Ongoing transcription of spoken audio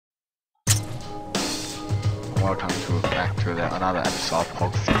welcome back to another episode of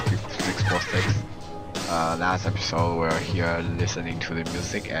Poke646. Last episode we're here listening to the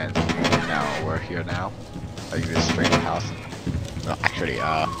music, and now we're here now in this strange house. No, actually,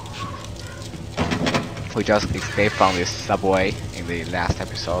 we just escaped from this subway in the last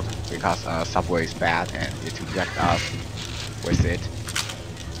episode because subway is bad and it wrecked us with it.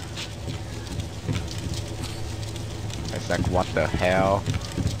 It's like, what the hell?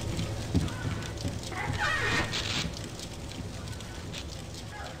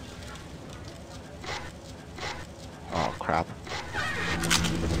 Oh crap.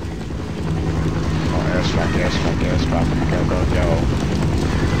 Oh, airstrike, go.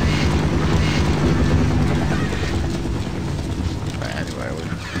 But anyway, we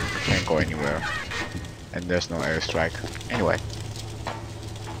can't go anywhere. And there's no airstrike. Anyway.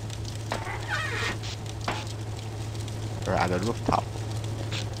 We're at the rooftop.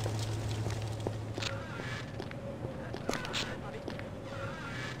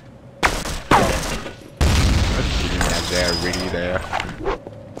 They're really there.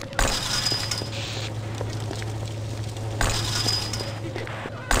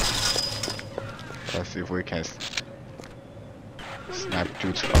 Let's see if we can snap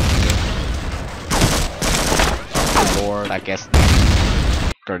dudes from here. Oh Lord, I guess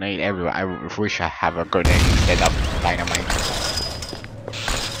grenade everywhere. I wish I have a grenade instead of dynamite.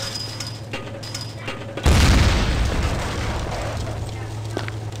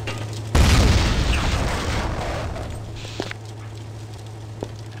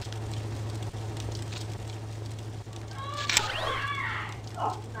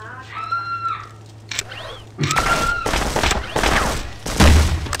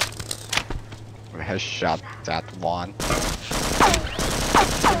 We have shot that one.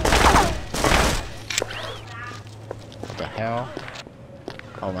 What the hell?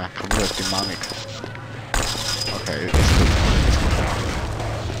 Oh my computer's demonic. Okay, it's good now.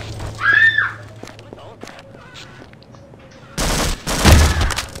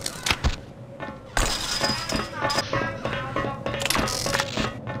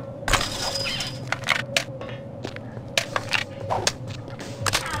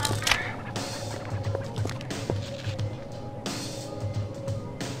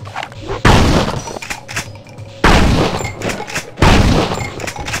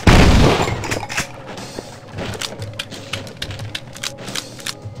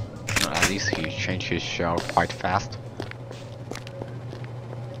 At least he changed his shell quite fast.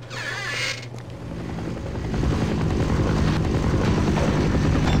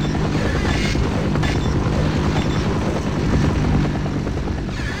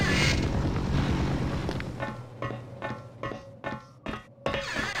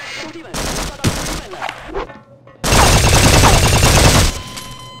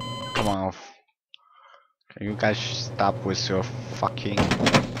 Come on. Can you guys stop with your fucking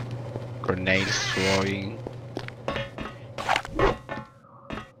grenade throwing?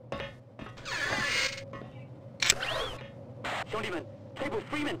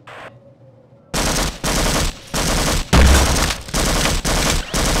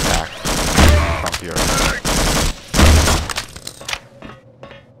 Back from here.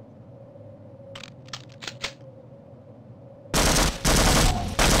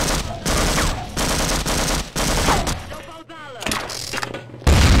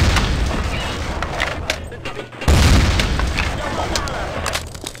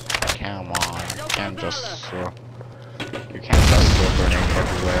 Come on, you can't just throw grenade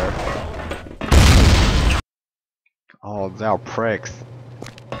everywhere. Oh, they are pricks.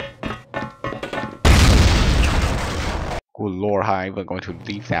 Good lord, how am I even going to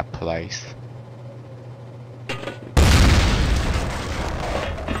leave that place?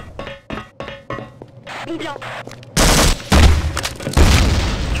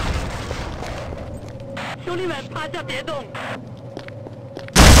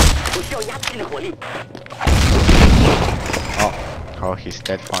 Oh, he's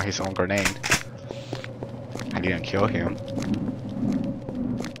dead from his own grenade. I didn't kill him.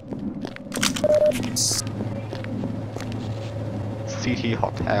 City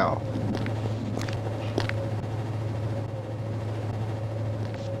Hotel.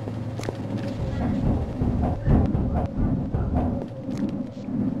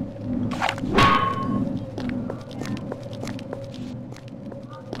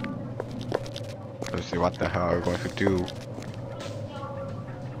 Let's see what the hell are we going to do.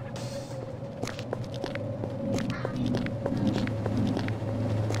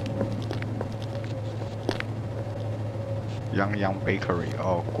 Yang Bakery.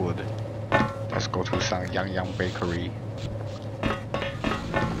 Oh, good. Let's go to some Yang Bakery.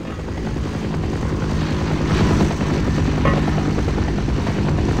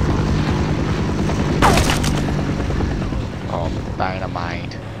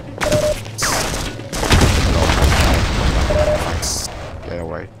 Get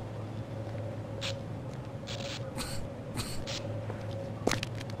away.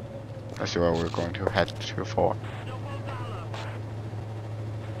 That's where we're going to head to for.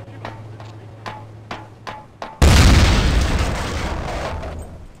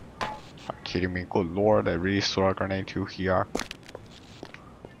 Are you kidding me? Good lord, I really threw a grenade to here.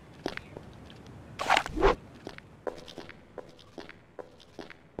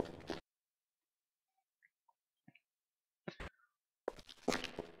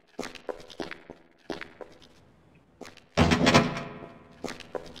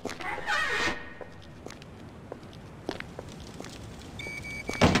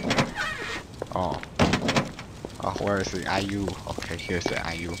 Oh. Oh, where is the IU? Okay, here's the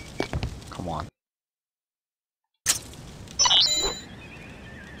IU. Come on.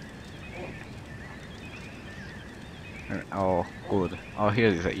 Oh, good. Oh, here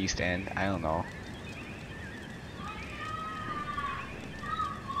is the east end. I don't know.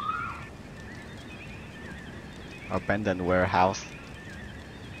 Abandoned warehouse.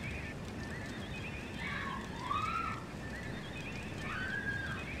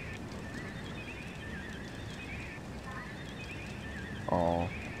 Oh.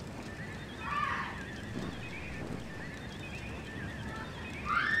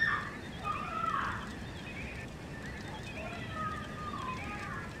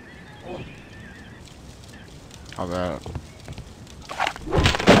 Oh,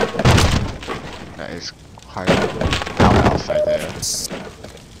 that is quite down outside there.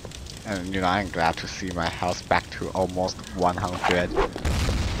 And you know, I'm glad to see my house back to almost 100.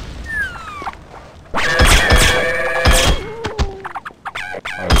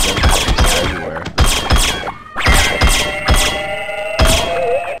 Oh, there's everywhere.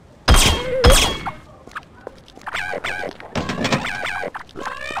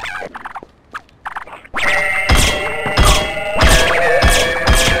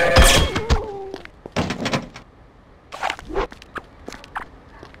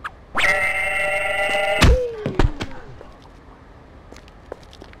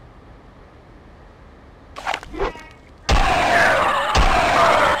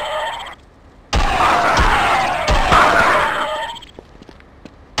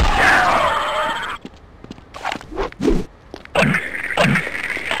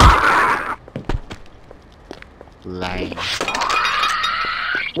 Lying.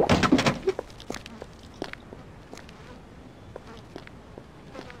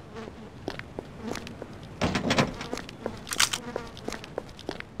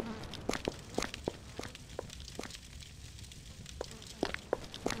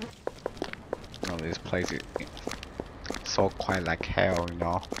 No, this place is so quiet like hell, you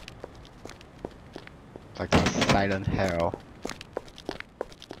know. Like a silent hell.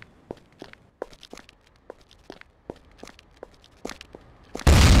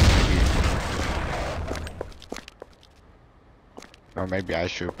 Or maybe I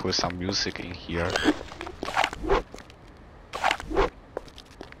should put some music in here.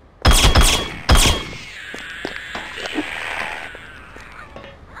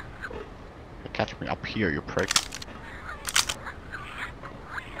 Catch me up here, you prick.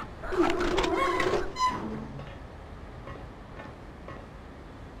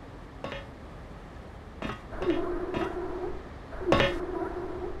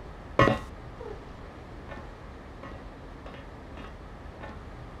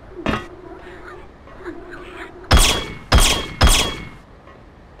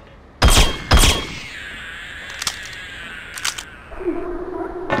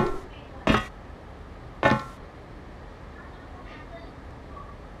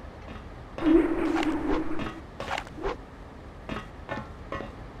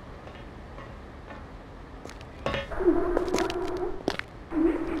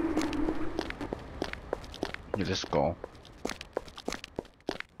 You just go.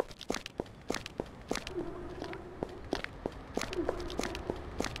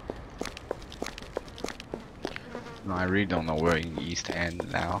 No, I really don't know where in the East End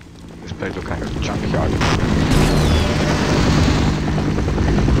now. This place looks like a junkyard.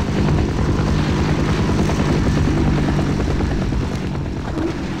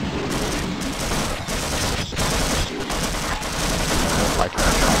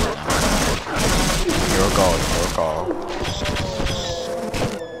 Your goal, your goal.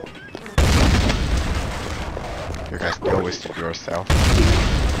 You guys deal with yourself.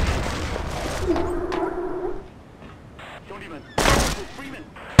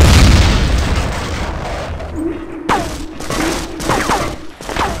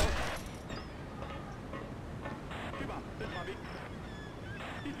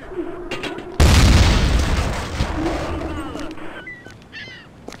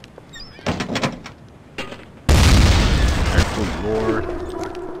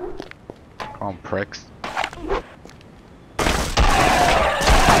 pricks.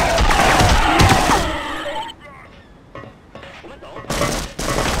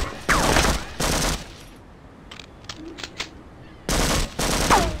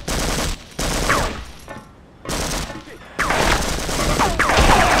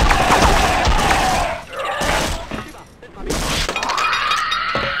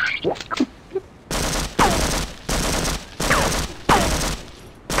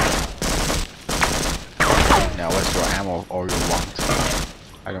 Now what's your ammo all you want?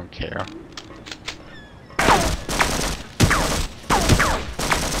 I don't care.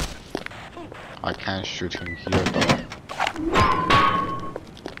 I can't shoot him here though.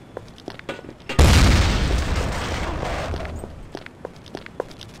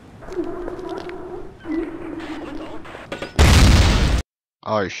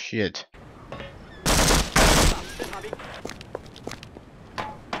 Oh shit.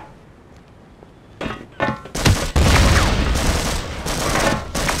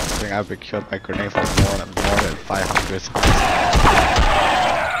 I think I've been killed by grenade for more than 500 times.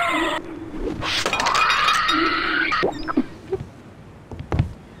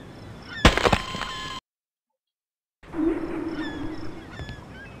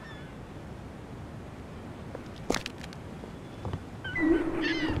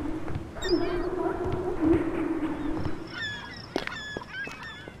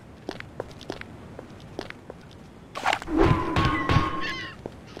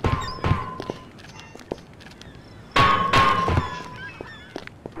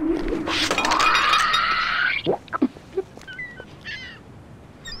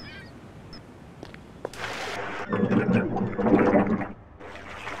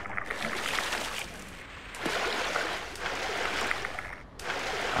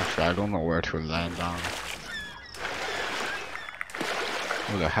 Actually, I don't know where to land on.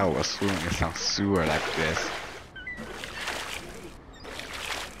 Who the hell was swimming in some sewer like this?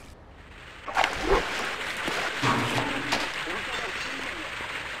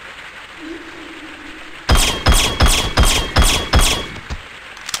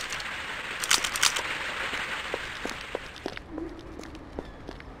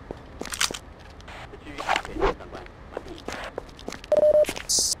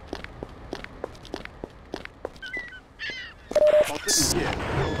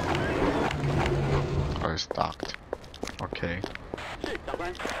 Oh, it's docked. Okay.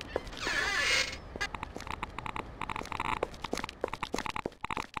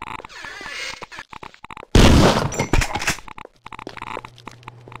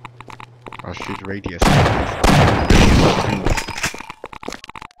 Oh shit, radius.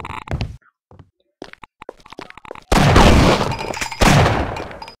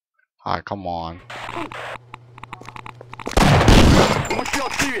 Hi, come on.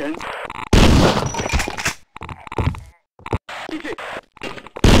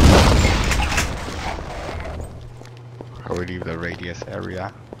 I will leave the radius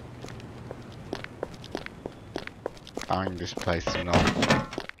area. Down in this place, you know.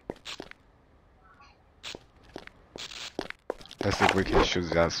 Let's see if we can shoot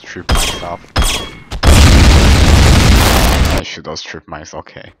that strip mines off. I shoot those strip mines,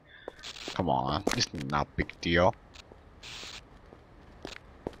 okay. Come on, it's not a big deal.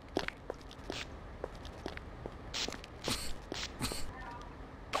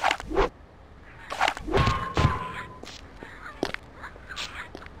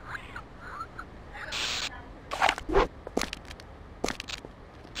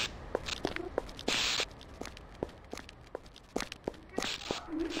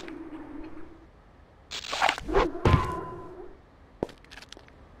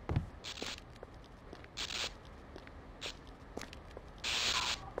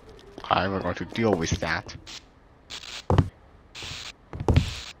 I'm going to deal with that.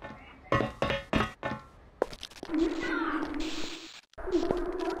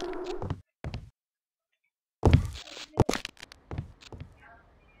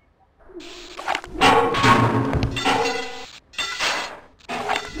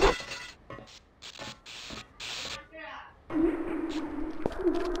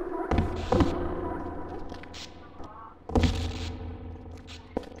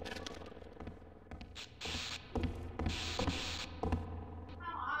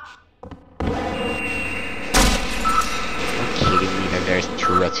 There's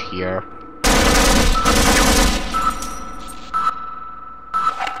turrets here.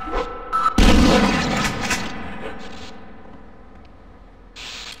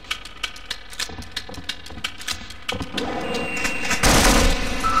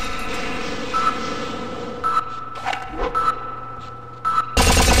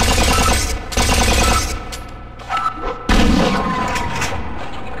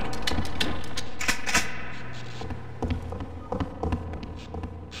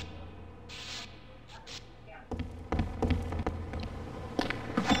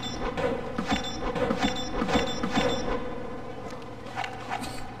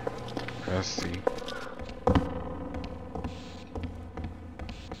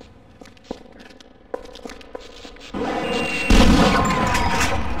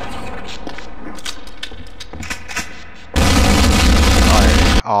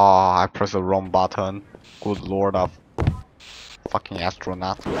 press the wrong button. Good lord of fucking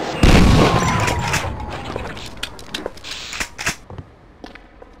astronaut.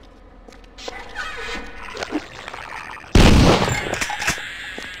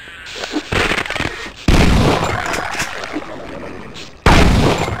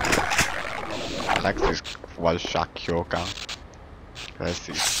 I like this one-shot kill gun. Let's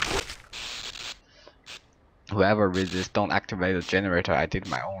see. Whoever reads this, don't activate the generator. I did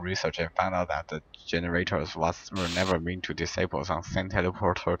my own research and found out that the generators were never meant to disable some thin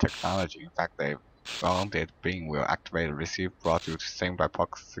teleporter technology. In fact, they found it being will activate the receive brought you to same by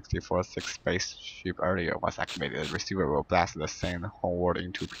Poke646 spaceship earlier. Once activated, the receiver will blast the sand homeward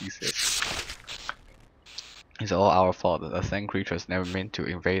into pieces. It's all our fault. The sand creatures never meant to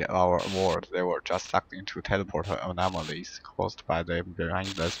invade our world. They were just sucked into teleporter anomalies caused by the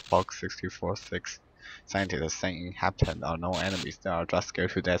mindless Poke646. Scientists saying inhabitants are no enemies, they are just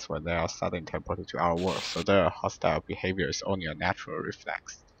scared to death when they are suddenly teleported to our world, so their hostile behavior is only a natural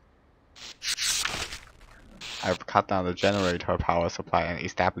reflex. I've cut down the generator power supply and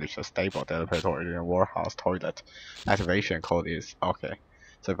established a stable teleporter in the warehouse toilet. Activation code is okay.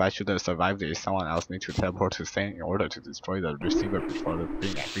 So if I shouldn't survive this, someone else needs to teleport to Sand in order to destroy the receiver before the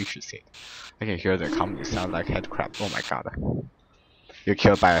being reaches it. I can hear the coming sound like head crab. Oh my god. You're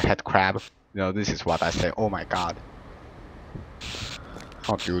killed by a head crab? You know, this is what I say, oh my god.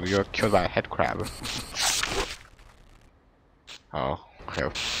 Oh dude, you're killed by a head crab. Oh, okay.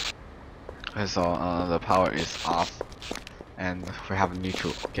 Okay, so the power is off. And we have need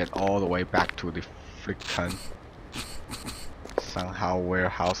to get all the way back to the freaking somehow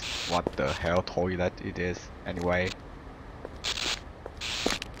warehouse. What the hell toilet it is anyway.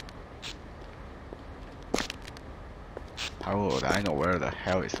 How would I know where the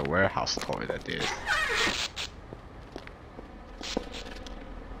hell is the warehouse toilet is?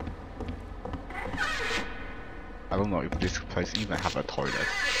 I don't know if this place even have a toilet.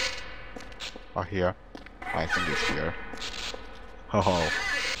 Oh, here. I think it's here. Oh,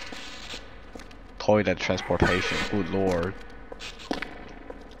 toilet transportation. Good lord.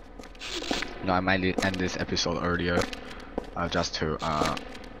 No, I might end this episode earlier, just to oh,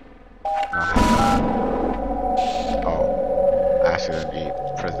 I accidentally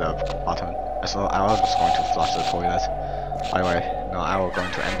pressed the button. So I was just going to flush the toilet. Anyway, no, I was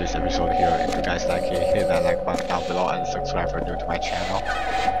going to end this episode here. If you guys like it, hit that like button down below and subscribe if you're new to my channel.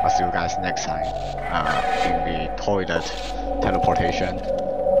 I'll see you guys next time in the toilet teleportation.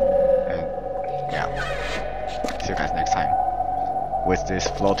 And yeah, see you guys next time with this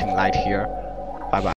floating light here.